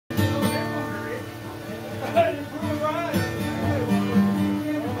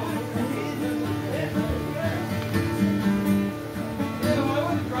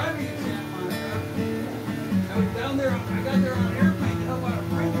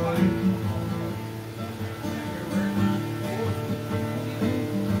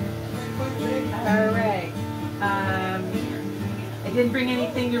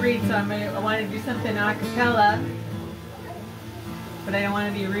anything to read, so I want to do something a cappella. But I don't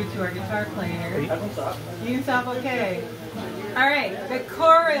want to be rude to our guitar player. You can stop, okay. All right, the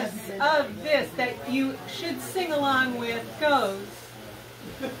chorus of this that you should sing along with goes.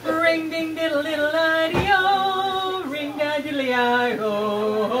 Ring ding diddle diddle I-D-O, ring da diddly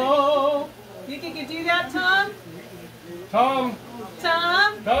I-O. You think you could do that, Tom? Tom.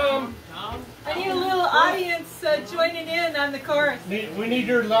 Tom? Tom. I need a little audience joining in on the chorus. We need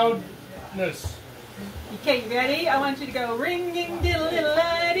your loudness. Okay, you ready? I want you to go ring ding diddle diddle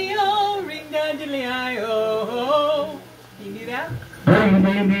I-D-O, ring da diddly I-O. Can you do that? Ring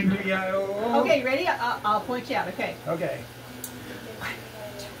ding diddly I-O. Okay, ready? I'll point you out, okay. Okay.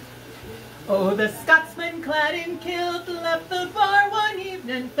 Oh, the Scotsman clad in kilt left the bar one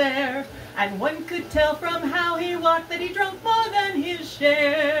evening fair, and one could tell from how he walked that he drunk more than his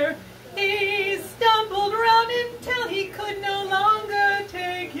share. He stumbled round until he could no longer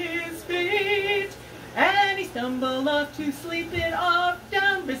take his feet, and he stumbled off to sleep it off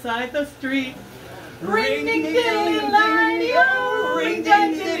down beside the street. Ring ding diddly lie-o, ring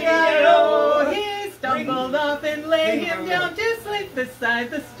ding diddly lie-o. He stumbled off and lay him down to sleep beside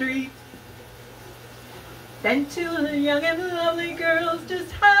the street. Then two young and lovely girls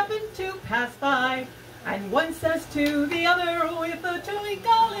just happened to pass by, and one says to the other with a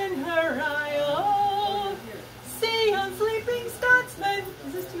twinkle in her eye, oh, see yon sleeping Scotsman,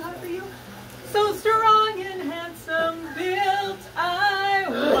 is this too hot for you? So strong and handsome built, I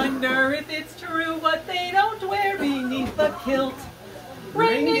wonder if it's true what they don't wear beneath the kilt.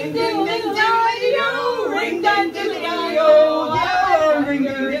 Ring ding ding ding ding-o, ring ding diddly I-o, ring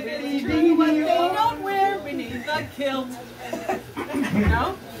ding if it's true what they don't wear beneath the kilt.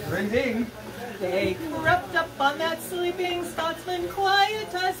 No? Ring ding. They crept up on that sleeping Scotsman,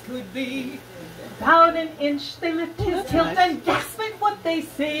 quiet as could be. About an inch they lift his kilt and gasp at what they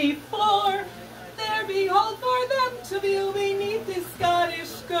see, for there behold for them to view beneath his Scottish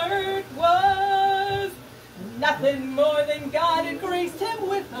skirt was nothing more than God had graced him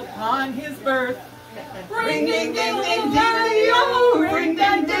with upon his birth. Ring ding ding ding diddly-o, ring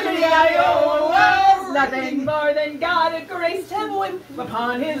ding diddly I-o, was nothing more than God had graced him with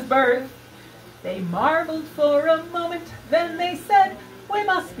upon his birth. They marveled for a moment, then they said, we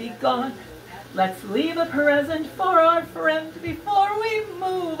must be gone. Let's leave a present for our friend before we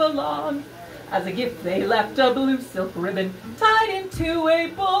move along. As a gift they left a blue silk ribbon tied into a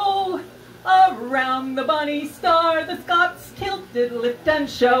bow. Around the bonny star the Scots kilt did lift and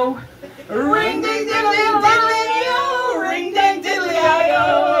show. Ring ding diddly diddly-o, ring ding diddly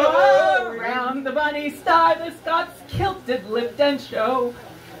I-o. Around the bonny star the Scots kilt did lift and show.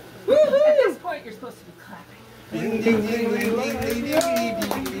 At this point you're supposed to be clapping.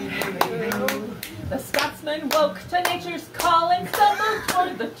 The Scotsman woke to nature's call and stumbled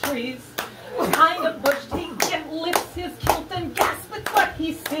toward the trees. Behind a bush he yet lifts his kilt and gasps at what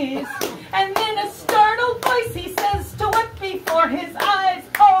he sees. And in a startled voice he says to what before his eyes,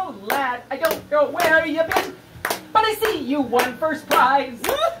 oh lad, I don't know where you've been, but I see you won first prize.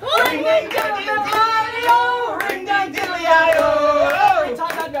 Ring ding diddly I-o, ring ding diddly I-o. Every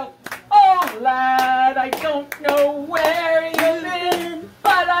time I go, oh lad, I don't know where you've been,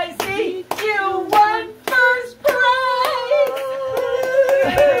 but I see you won first prize.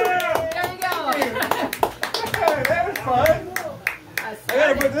 There you go. That was fun. I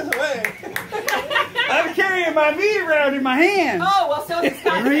gotta put this away. I'm carrying my V around in my hand. Oh, well, so it's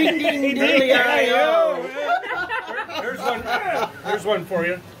not Ring ding diddly I-o. There's one for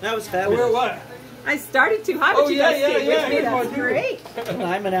you. That was fabulous. Where what? I started too high, but you guys stayed with me. Here's That's one, great.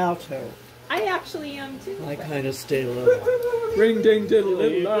 I'm an alto. I actually am too. I kind of stay low. Ring ding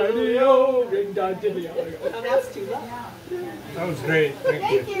diddly I-o, ring ding diddly I-o. Oh, that's too low. That was great.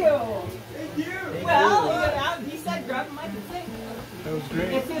 Thank you. Well, he said grab a mic and sing. That was great.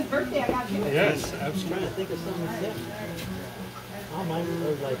 It's his birthday, I got to do it. Yes, I'm trying absolutely. to think of something to say. Oh, mine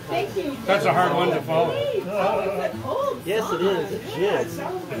was like... Thank you. That's a hard one to follow. Oh, it's an old Yes, song. it is. A jig.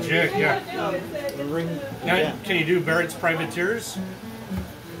 The jig, yeah. The ring. Now, Yeah. can you do Barrett's Privateers?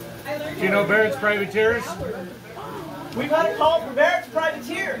 I learned Do you know Barrett's Privateers? We got a call from Barrett's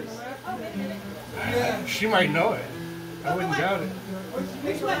Privateers. She might know it. I wouldn't doubt it.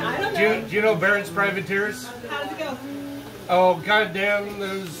 Which one? I don't Do know. you know Barrett's Privateers? How does it go? Oh, goddamn,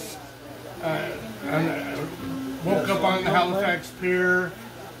 those... woke up on the Halifax Pier,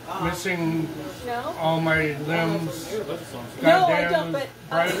 missing No? all my limbs. No, I don't, but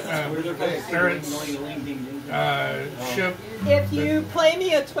Barrett's ship. if you play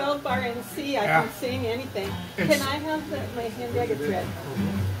me a 12 bar in C, I Yeah. can sing anything. It's- Can I have my hand dagger thread?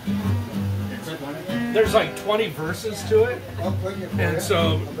 there's like 20 verses to it, and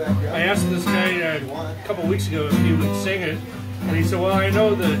so I asked this guy a couple weeks ago if he would sing it, and he said, "Well, I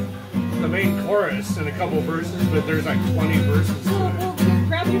know the main chorus and a couple verses, but there's like 20 verses to it." Well,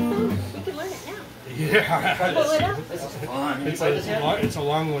 grab your phone. We can learn it now. Yeah, Pull it up. it's a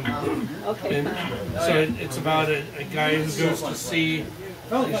long one. Okay. And so it's about a guy who goes to sea.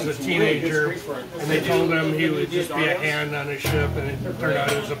 He's a teenager, and they told him he would just be a hand on a ship, and it turned out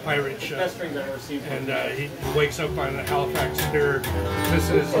it was a pirate ship. And he wakes up on the Halifax pier,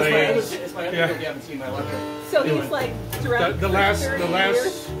 missing his legs. Yeah. So he's like drunk The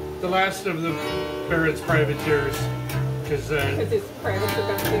last of the pirates' privateers, because his privates are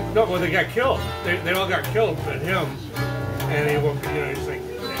going to. no, well they got killed. They all got killed, but him, and he won't. You know, he's like,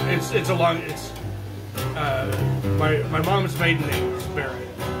 it's a long. It's my mom's maiden name was Barrett,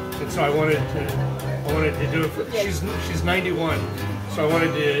 and so I wanted to do it for. She's 91, so I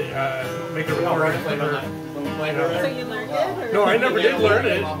wanted to make a recording for her. So you learned it? Or? No, I never did learn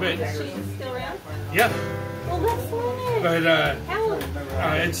it, but She's still around? yeah. Well, let's learn it. But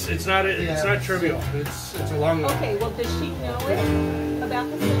How? it's not trivial. It's a long one. Okay, well, does she know it about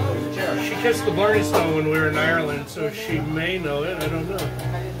the song? She kissed the Blarney Stone when we were in Ireland, so she may know it. I don't know.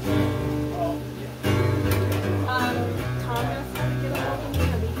 Tom knows how to get a hold of me.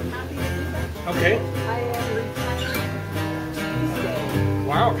 I'll be happy to do that. Okay. I am retiring Tuesday.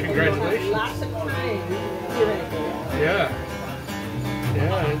 Wow, And congratulations. you'll have lots of time theoretically. Yeah.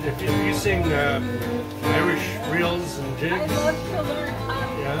 Yeah. And if you sing Irish reels and I jigs. love to learn.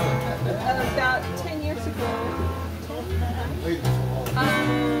 Yeah. About 10 years ago,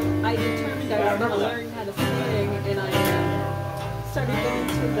 I determined I was going to learn how to sing, and I started going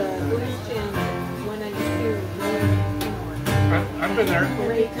to the blues jam at 192. I've been there.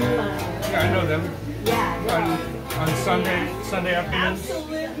 Great fun. Yeah, I know them. Yeah. On Sunday afternoons.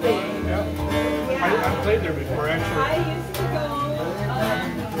 Absolutely. Yeah. Yeah. I've played there before, I actually. used to go,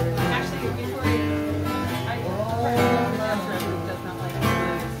 actually, before I does not like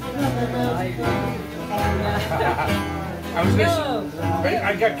I was No.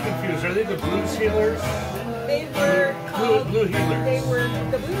 I got confused. Are they the blues healers? They were called, Blue healers. They were,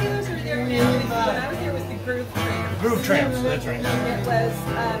 the blue healers were there now. When I was there, it was the Groove Tramps. Groove Tramps, that's right. It was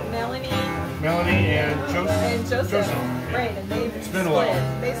Melanie and Joseph. Right, and they It's been a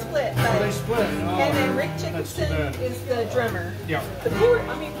while. They split. Oh, they split. Oh, And then Rick that's too Jacobson bad. is the drummer. Yeah. The poor,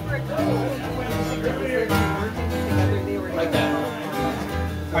 I mean, for a couple of together, they were like that.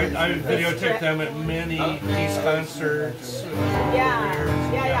 I videotaped them at many East concerts.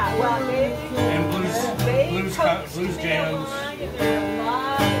 Yeah. Well, And blues jams.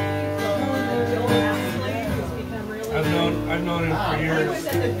 I've known him for He years. was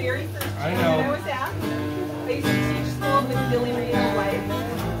at the very first I jam know. that I was at. I used to teach school with Billy Reed and his wife.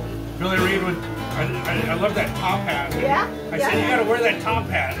 Billy Reed would. I love that top hat. Yeah? I said you got to wear that top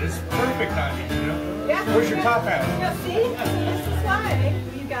hat. It's perfect on you. You know. Yeah. Where's your top hat? Now see, this is why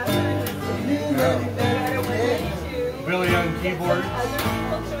you got to learn this. Billy on keyboard. Other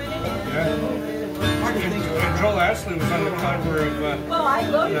people joining in. Yeah. And Joel Ashley was on the cover of. Well, I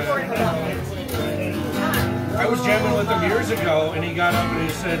voted for him about 15 times. I was jamming with him years ago, and he got up and he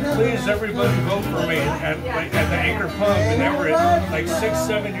said, "Please, everybody, vote for me at the Anchor Pub in Everett, like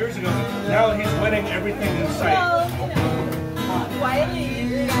 6-7 years ago." Now he's winning everything in sight. Well, you know,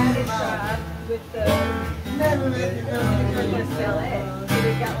 Wiley got his job with the Northwest LA. So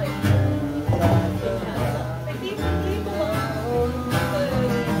they got like, but he belongs to the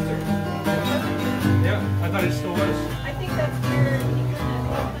Eastern. Yeah, I thought he still was. I think that's where he kind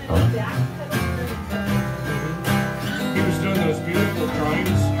of backpedaled. He was doing those beautiful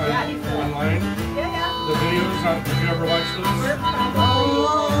drawings online. Yeah. The videos, did you ever watch those? We're probably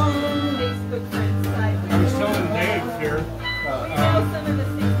Facebook friends. I was telling Dave here. We know some of the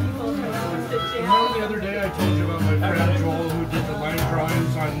same people who used to jam. Remember the other day I told you about my friend Joel who did the line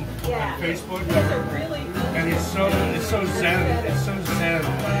drawings on Facebook? Those are really good. And it's so zen. It's so zen.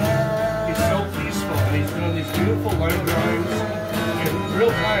 He's so peaceful, and he's doing these beautiful line drawings in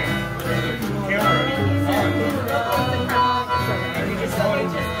real time with the camera on. And he just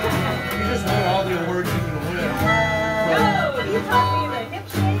won all the awards you can win. No, you taught me the hip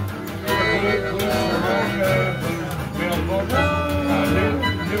shake. Blues harmonica, blues male vocals,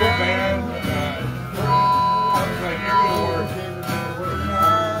 new band, like every award.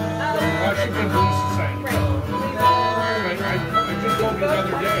 Washington Blues Society. I just told you the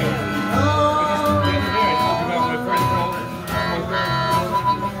other day. I told you about my friend Joel.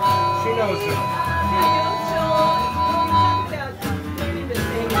 She knows him. I know Joel.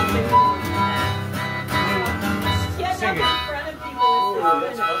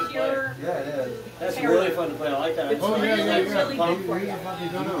 and a pure. Yeah, it is. That's really fun to play. I like that. It's really, really good for you.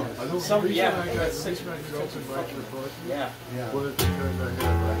 Some, yeah, that's 6 yeah.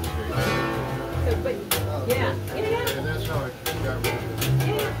 So, but, yeah. And that's how I got rid of it.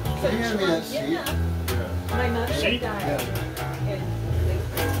 Yeah. So, yeah. My mother had died. And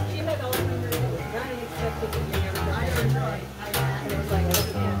she had Alzheimer's. It was not unexpected that you never died. And it was like,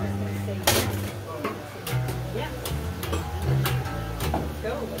 okay, I'm just going to say yes. Yeah. Let's go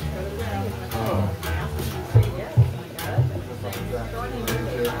to the wedding. Say yes. My God.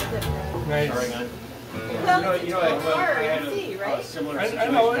 Nice. Well, it's 12 bar, I you had can see, right? similar I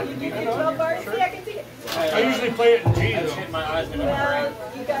situation. know it. You do 12 bars, see, I can see it. I usually play it in G I though. hit my eyes in the Well, brain.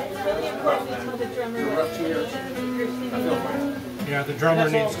 you got, it's really important to tell the drummer Rough 2 years. Yeah, the drummer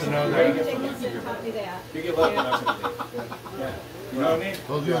needs to know Greg that. Dickinson taught me that. You give up when I was a kid. Yeah. You know what I mean?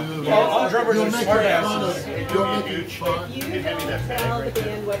 All drummers are smart fun asses. of, you'll make it fun. If you don't tell the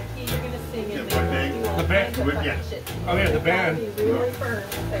band what key you're going to sing in, they will do all The band- kinds of funny shit. Oh yeah, the band. Be really firm.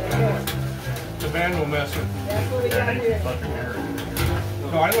 So, The band will mess with. that's what we got here.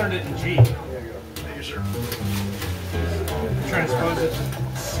 No, I learned it in G. Transpose it to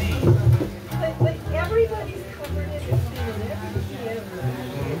C. But everybody's covered it and singing every key ever.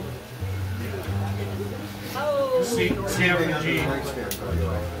 Oh, C, F, and G. really?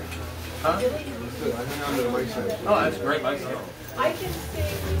 Oh, that's a great mic stand. I can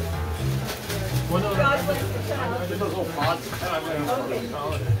sing God Bless the Child. Those little pods. Okay.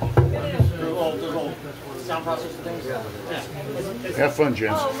 Those little sound processor things. Yeah. Have fun,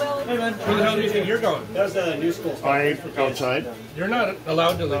 gents. Oh, well, Where the hell do you think you're going? That was the new school stuff. I outside. You're not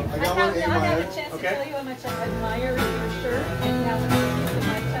allowed to leave. I have a chance to tell you how much I admire your shirt and how it's in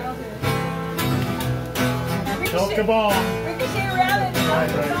my childhood. Tell Cabal. Ricochet around it all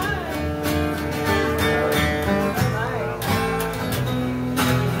the time.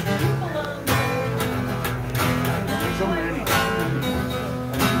 So many. 1,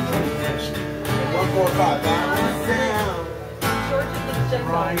 4, 5. Down.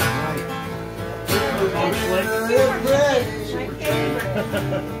 Right, right. My favorite.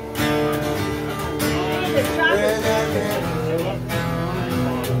 The chocolate.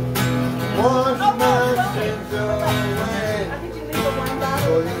 Wash Oh, my no, sins no. away. How could you leave the wine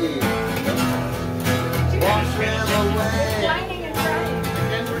bottle? Wash them away. Whining and crying.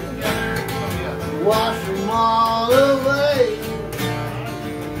 Wash them all away.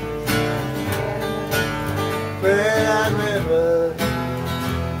 Red river.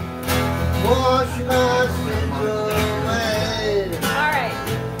 Wash my sins away. All right.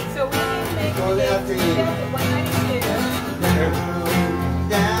 So we need to make Go left the in. 192. Down,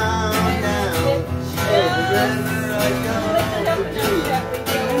 down, down. Over the river I go. Lift it up enough that we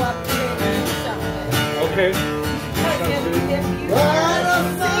go up to something. Okay. Because if you Right are a on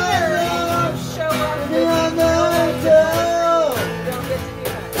singer fire. and you show up with Down the you hill. don't get to do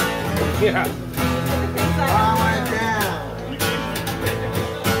that. Yeah. So the things I I went down.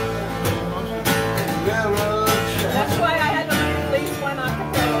 Railroad That's why I had to learn at least one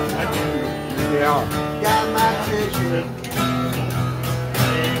acapella. Yeah. got my ticket.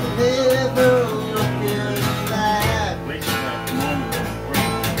 Never looking back.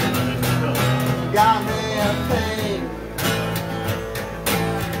 Got me a pain.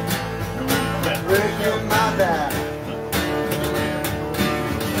 Breaking my back.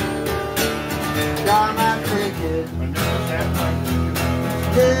 Got my ticket.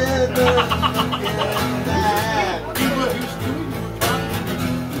 Never looking back.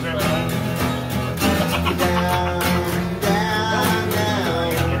 Down, down,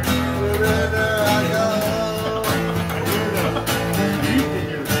 down, wherever I go.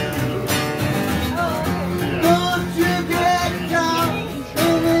 Don't you get caught in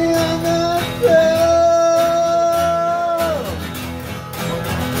the undertow.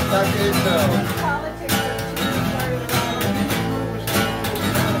 Like it so. Politics are too far around.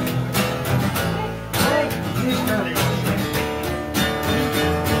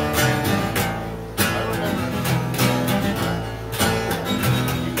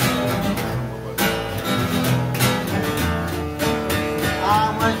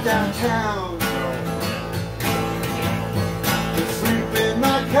 I went downtown to sleep in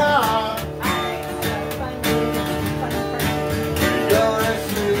my car. Go to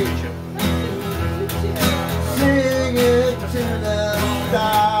sleep, singing to the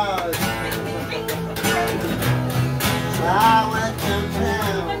stars. I went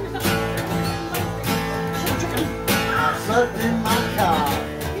downtown, I slept in my car.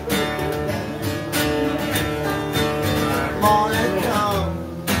 Morning comes,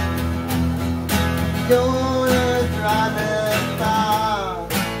 gonna drive it far.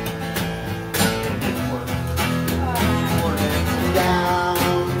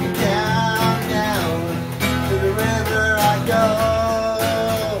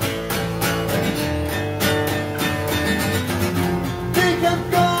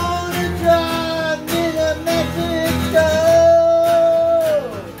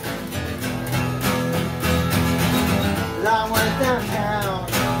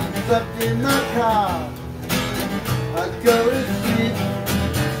 slept in my car. I go to sleep,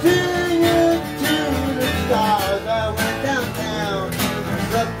 singing to the stars. I went downtown,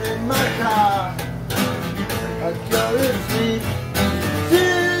 slept in my car. I go to sleep,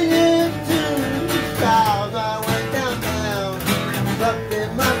 singing to the stars. I went downtown, slept in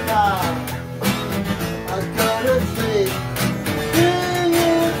my car. I go to sleep,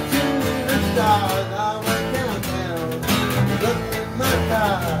 singing to the stars. I went downtown, slept in my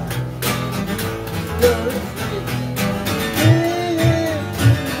car. Go to sleep, singing to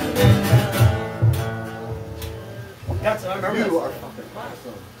the stars. That's, I remember You that. are fucking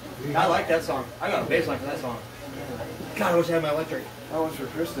awesome. I like that song. I got a bass line for that song. God, I wish I had my electric. That one's for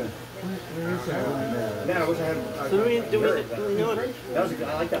Kristen. Man, I wish I had. So do we know it? That was a good.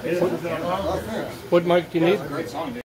 I like that bass line. Oh, thanks. What mic do you need? Great song, dude.